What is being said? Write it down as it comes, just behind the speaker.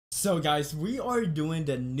So guys, we are doing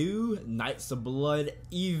the new Knights of Blood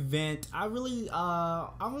event. I'm really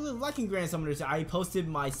liking Grand Summoners. I posted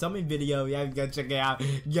my summon video. Yeah, you gotta check it out.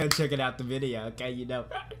 You gotta check it out the video, okay? You know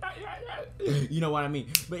what I mean.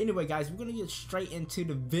 But anyway, guys, we're gonna get straight into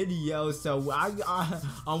the video. So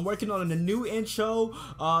I'm working on a new intro.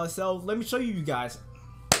 So let me show you guys.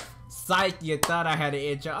 Psych, you thought I had an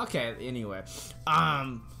intro. Okay, anyway.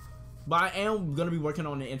 But I am gonna be working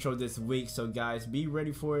on the intro this week, so guys, be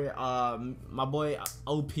ready for it. My boy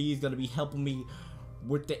OP is gonna be helping me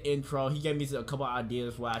with the intro. He gave me a couple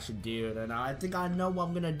ideas what I should do, and I think I know what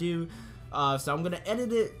I'm gonna do. So I'm gonna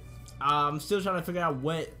edit it. I'm still trying to figure out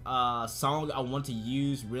what song I want to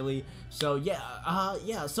use, really. So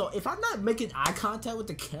yeah. So if I'm not making eye contact with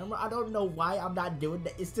the camera, I don't know why I'm not doing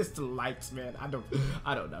that. It's just the lights, man. I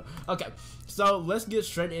don't know. Okay, so let's get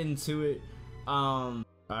straight into it.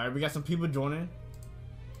 Alright, we got some people joining.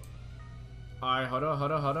 Alright, hold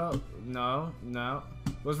up. No.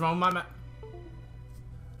 What's wrong with my map?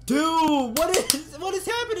 Dude, what is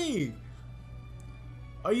happening?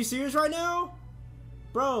 Are you serious right now?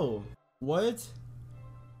 Bro, what?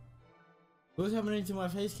 What's happening to my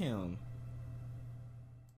face cam?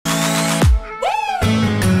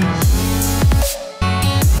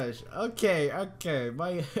 Okay,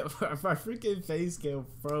 my freaking face cam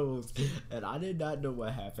froze, and I did not know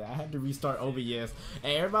what happened. I had to restart OBS,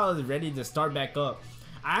 and everybody was ready to start back up.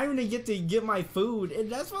 I didn't even get to get my food,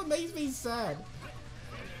 and that's what makes me sad.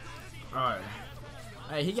 All right,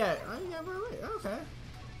 hey, he got okay.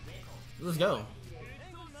 Let's go.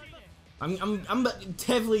 I'm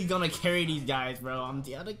definitely gonna carry these guys, bro. I'm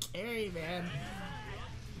gonna carry, man.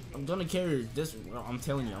 I'm gonna carry this. I'm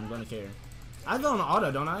telling you, I'm gonna carry. I have it on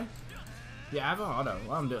auto, don't I? Yeah, I have it on auto.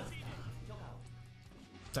 What I'm doing?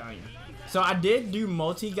 Telling you. So I did do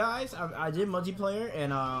multi, guys. I did multiplayer,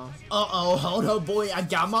 and hold up, boy. I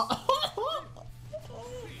got my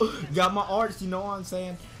got my arts. You know what I'm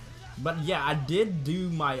saying? But yeah, I did do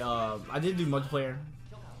my I did do multiplayer.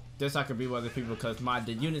 Just so I could be with other people, because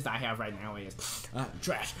the units I have right now is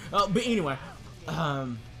trash. But anyway,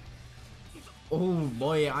 oh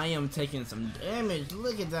boy, I am taking some damage.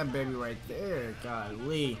 Look at that baby right there.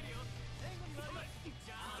 Golly.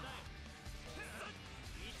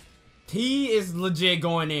 He is legit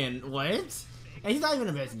going in. What? And he's not even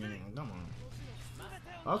investing in anything. Come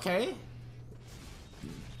on. Okay.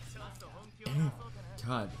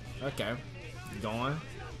 God. Okay. Going.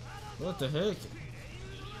 What the heck?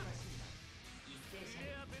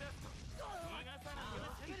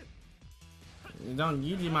 You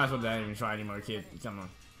might as well not even try anymore, kid. Come on.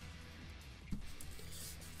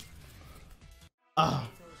 Ah,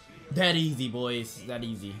 that easy, boys. That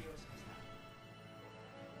easy.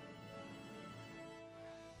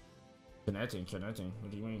 Connecting.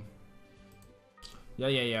 What do you mean?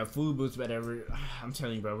 Yeah. Food boost, whatever. I'm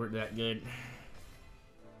telling you, bro, we're that good.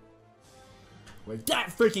 We're that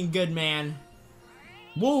freaking good, man.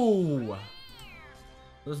 Whoa.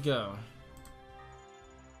 Let's go.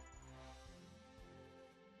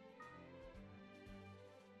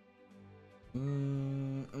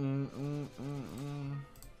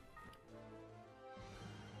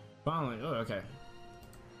 Finally, oh, okay.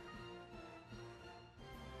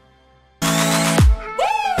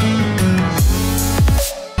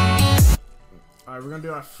 Alright, we're gonna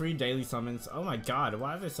do our free daily summons. Oh my god,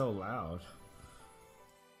 why are they so loud?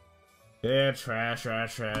 Yeah, trash.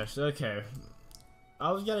 Okay. I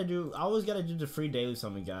always gotta do the free daily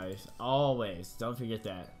summon, guys. Always. Don't forget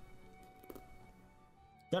that.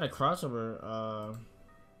 Got a crossover.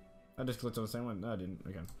 I just clicked on the same one. No, I didn't.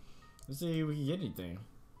 Okay. Let's see if we can get anything.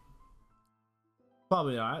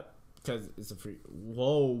 Probably not, because it's a free.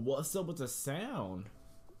 Whoa, what's up with the sound?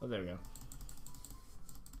 Oh, there we go.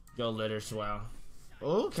 Go litter swell.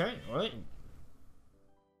 Okay, wait.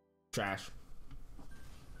 Trash.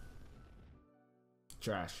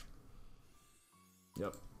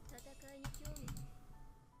 Yep.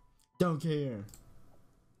 Don't care.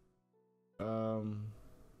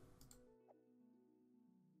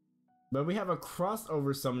 But we have a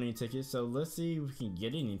crossover summoning ticket, so let's see if we can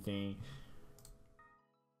get anything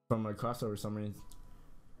from a crossover summoning.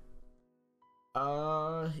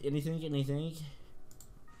 Anything?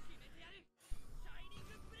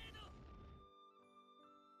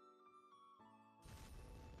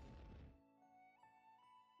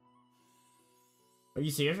 Are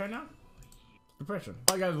you serious right now? Depression.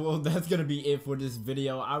 Alright guys, well that's gonna be it for this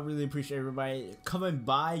video. I really appreciate everybody coming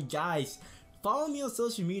by, guys. Follow me on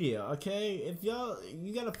social media, okay? If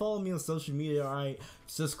you gotta follow me on social media, alright?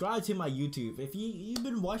 Subscribe to my YouTube. If you've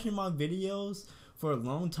been watching my videos for a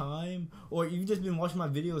long time, or you've just been watching my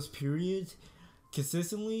videos, period,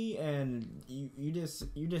 consistently, and you just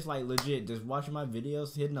like legit just watching my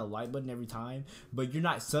videos, hitting the like button every time, but you're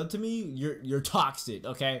not sub to me, you're toxic,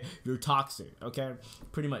 okay? You're toxic, okay?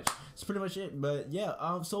 Pretty much. It's pretty much it. But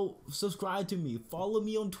yeah, so subscribe to me, follow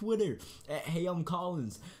me on Twitter at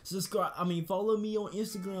HeyI'mCollins, follow me on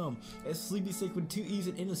Instagram at Sleepy6 with 2 E's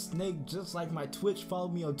and a snake, just like my Twitch. Follow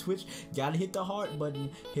me on Twitch. Gotta hit the heart button,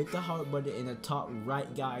 in the top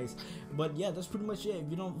right, guys. But yeah, that's pretty much it. If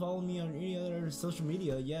you don't follow me on any other social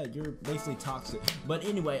media, yeah, you're basically toxic. But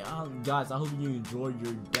anyway, guys, I hope you enjoyed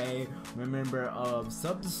your day. Remember,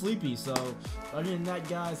 sub to Sleepy. So other than that,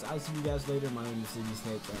 guys, I see you guys later. My name is Sleepy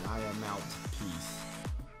Snake, and I am out. Peace.